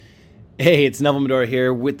Hey, it's Neville Medora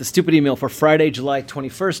here with the stupid email for Friday, July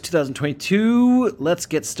 21st, 2022. Let's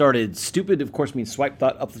get started. Stupid, of course, means swipe,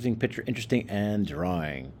 thought, uplifting, picture, interesting, and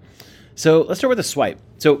drawing. So let's start with a swipe.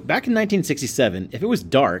 So back in 1967, if it was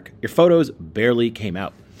dark, your photos barely came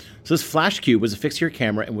out. So this flash cube was affixed to your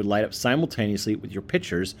camera and would light up simultaneously with your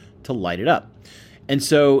pictures to light it up. And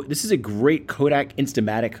so this is a great Kodak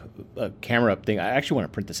Instamatic camera thing. I actually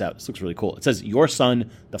want to print this out. This looks really cool. It says, "Your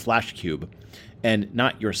son, the flash cube." And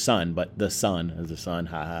not your son, but the sun as the sun.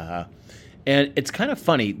 Ha ha ha. And it's kind of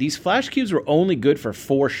funny. These flash cubes were only good for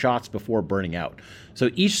 4 shots before burning out. So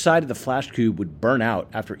each side of the flash cube would burn out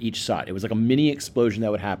after each shot. It was like a mini explosion that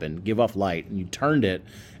would happen, give off light, and you turned it.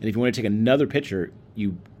 And if you want to take another picture,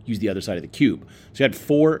 you use the other side of the cube. So you had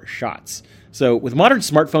 4 shots. So with modern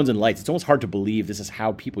smartphones and lights, it's almost hard to believe this is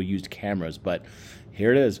how people used cameras, but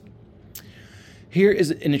here it is. Here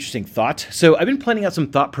is an interesting thought. So I've been planning out some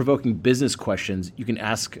thought-provoking business questions you can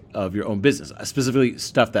ask of your own business, specifically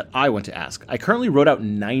stuff that I want to ask. I currently wrote out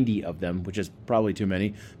 90 of them, which is probably too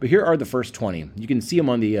many, but here are the first 20. You can see them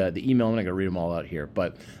on the email. I'm not going to read them all out here,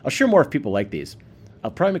 but I'll share more if people like these.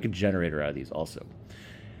 I'll probably make a generator out of these also.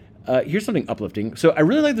 Here's something uplifting. So I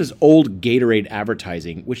really like this old Gatorade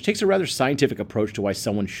advertising, which takes a rather scientific approach to why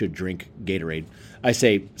someone should drink Gatorade. I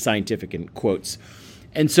say scientific in quotes.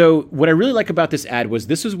 And so what I really like about this ad was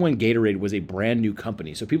this was when Gatorade was a brand new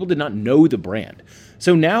company. So people did not know the brand.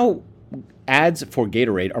 So now ads for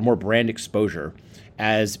Gatorade are more brand exposure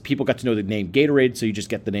as people got to know the name Gatorade. So you just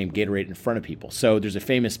get the name Gatorade in front of people. So there's a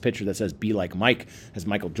famous picture that says "Be Like Mike," has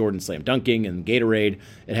Michael Jordan slam dunking, and Gatorade.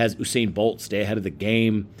 It has Usain Bolt stay ahead of the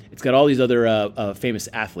game. It's got all these other famous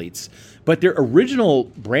athletes. But their original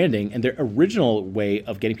branding and their original way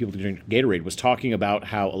of getting people to drink Gatorade was talking about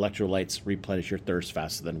how electrolytes replenish your thirst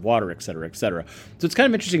faster than water, et cetera, et cetera. So it's kind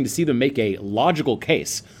of interesting to see them make a logical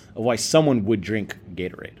case of why someone would drink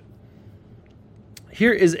Gatorade.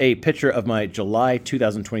 Here is a picture of my July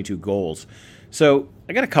 2022 goals. So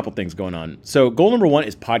I got a couple things going on. So goal number 1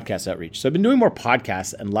 is podcast outreach. So I've been doing more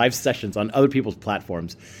podcasts and live sessions on other people's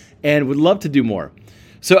platforms and would love to do more.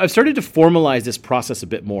 So I've started to formalize this process a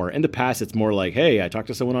bit more. In the past, it's more like, hey, I talked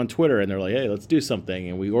to someone on Twitter and they're like, hey, let's do something,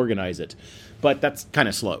 and we organize it. But that's kind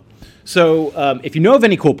of slow. So if you know of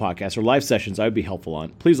any cool podcasts or live sessions I would be helpful on,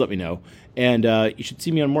 please let me know. And you should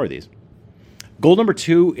see me on more of these. Goal number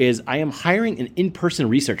 2 is I am hiring an in-person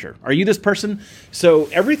researcher. Are you this person? So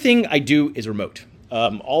everything I do is remote.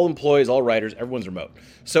 All employees, all writers, everyone's remote.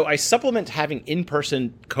 So I supplement having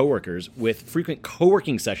in-person coworkers with frequent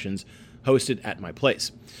co-working sessions hosted at my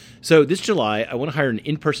place. So this July, I want to hire an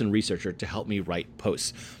in-person researcher to help me write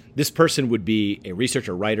posts. This person would be a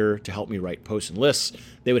researcher writer to help me write posts and lists.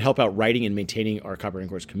 They would help out writing and maintaining our Copywriting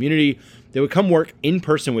Course community. They would come work in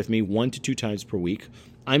person with me 1 to 2 times per week.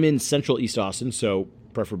 I'm in Central East Austin, so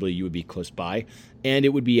preferably you would be close by. And it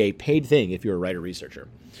would be a paid thing if you're a writer-researcher.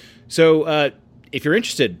 So if you're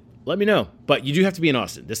interested, let me know. But you do have to be in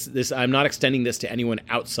Austin. This I'm not extending this to anyone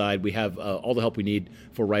outside. We have all the help we need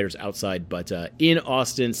for writers outside, but in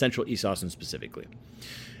Austin, Central East Austin specifically.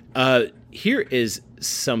 Here is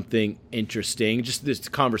something interesting. Just this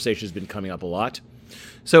conversation has been coming up a lot.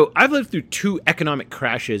 So I've lived through 2 economic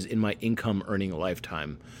crashes in my income earning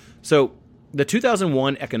lifetime. So the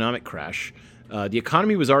 2001 economic crash, the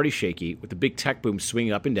economy was already shaky with the big tech boom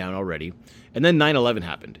swinging up and down already. And then 9/11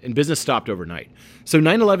 happened and business stopped overnight. So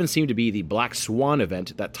 9/11 seemed to be the black swan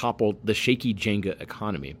event that toppled the shaky Jenga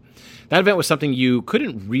economy. That event was something you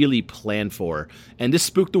couldn't really plan for, and this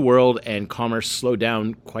spooked the world and commerce slowed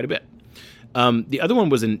down quite a bit. The other one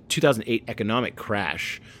was in 2008 economic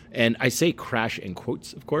crash, and I say crash in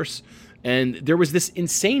quotes, of course. And there was this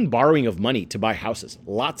insane borrowing of money to buy houses,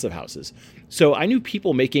 lots of houses. So I knew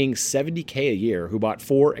people making $70K a year who bought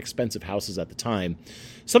 4 expensive houses at the time,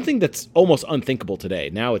 something that's almost unthinkable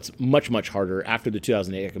today. Now it's much, much harder. After the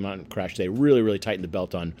 2008 economic crash, they really, really tightened the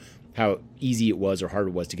belt on how easy it was or hard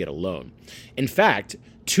it was to get a loan. In fact,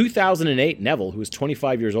 2008, Neville, who was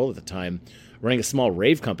 25 years old at the time, running a small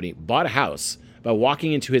rave company, bought a house by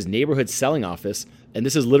walking into his neighborhood selling office, and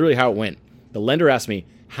this is literally how it went. The lender asked me,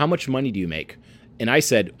 "How much money do you make?" And I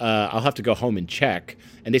said, I'll have to go home and check.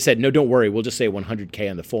 And they said, "No, don't worry. We'll just say 100K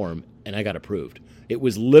on the form." And I got approved. It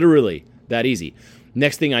was literally that easy.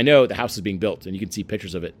 Next thing I know, the house is being built. And you can see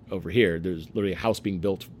pictures of it over here. There's literally a house being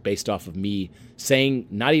built based off of me saying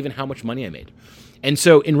not even how much money I made. And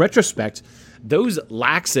so in retrospect, those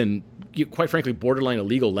lax and quite frankly borderline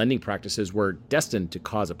illegal lending practices were destined to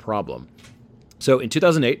cause a problem. So in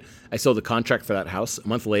 2008, I sold the contract for that house. A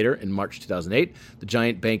month later, in March 2008, the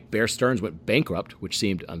giant bank Bear Stearns went bankrupt, which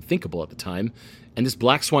seemed unthinkable at the time, and this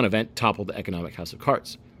black swan event toppled the economic house of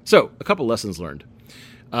cards. So a couple lessons learned.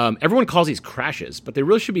 Everyone calls these crashes, but they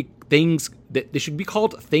really should be things that they should be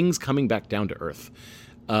called things coming back down to earth.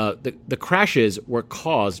 The crashes were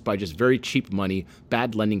caused by just very cheap money,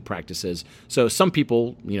 bad lending practices. So some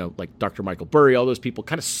people, like Dr. Michael Burry, all those people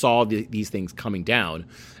kind of saw these things coming down.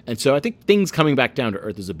 And so I think things coming back down to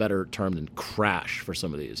earth is a better term than crash for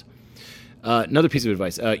some of these. Another piece of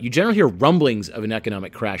advice, you generally hear rumblings of an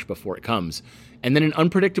economic crash before it comes. And then an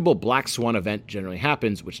unpredictable black swan event generally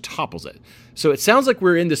happens, which topples it. So it sounds like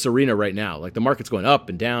we're in this arena right now. Like the market's going up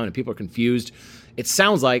and down and people are confused. It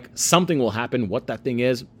sounds like something will happen. What that thing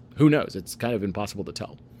is, who knows? It's kind of impossible to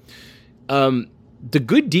tell. The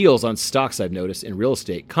good deals on stocks I've noticed in real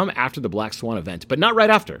estate come after the black swan event, but not right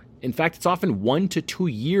after. In fact, it's often 1 to 2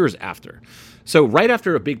 years after. So right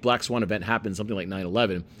after a big black swan event happens, something like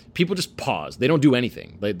 9/11, people just pause. They don't do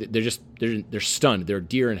anything. They're stunned. They're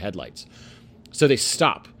deer in headlights. So they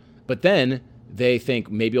stop. But then they think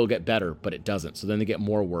maybe it'll get better, but it doesn't. So then they get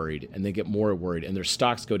more worried, and they get more worried, and their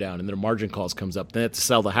stocks go down, and their margin calls comes up. Then they have to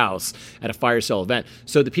sell the house at a fire sale event.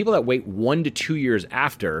 So the people that wait 1 to 2 years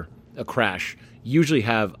after a crash usually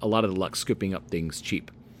have a lot of the luck scooping up things cheap.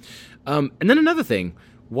 And then another thing,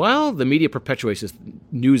 while the media perpetuates this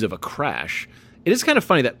news of a crash, it is kind of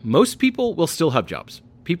funny that most people will still have jobs.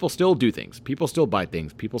 People still do things. People still buy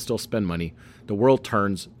things. People still spend money. The world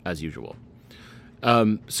turns as usual.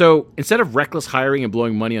 So instead of reckless hiring and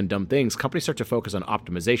blowing money on dumb things, companies start to focus on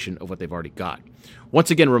optimization of what they've already got. Once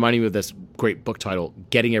again, reminding me of this great book title,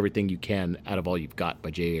 Getting Everything You Can Out of All You've Got by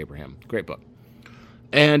J. Abraham. Great book.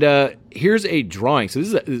 And here's a drawing. So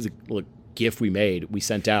this is a little GIF we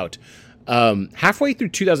sent out. Halfway through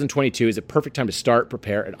 2022 is a perfect time to start,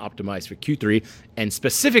 prepare, and optimize for Q3 and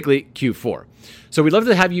specifically Q4. So we'd love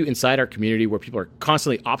to have you inside our community where people are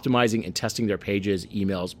constantly optimizing and testing their pages,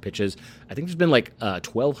 emails, pitches. I think there's been like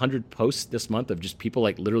 1,200 posts this month of just people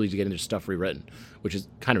like literally getting their stuff rewritten, which is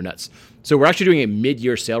kind of nuts. So we're actually doing a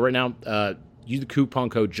mid-year sale right now. Use the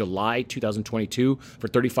coupon code July 2022 for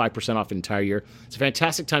 35% off the entire year. It's a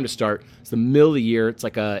fantastic time to start. It's the middle of the year. It's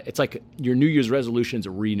like your New Year's resolutions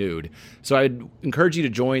renewed. So I'd encourage you to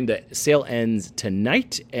join. The sale ends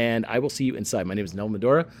tonight, and I will see you inside. My name is Nel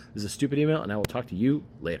Medora. This is a Stupid Email, and I will talk to you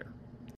later.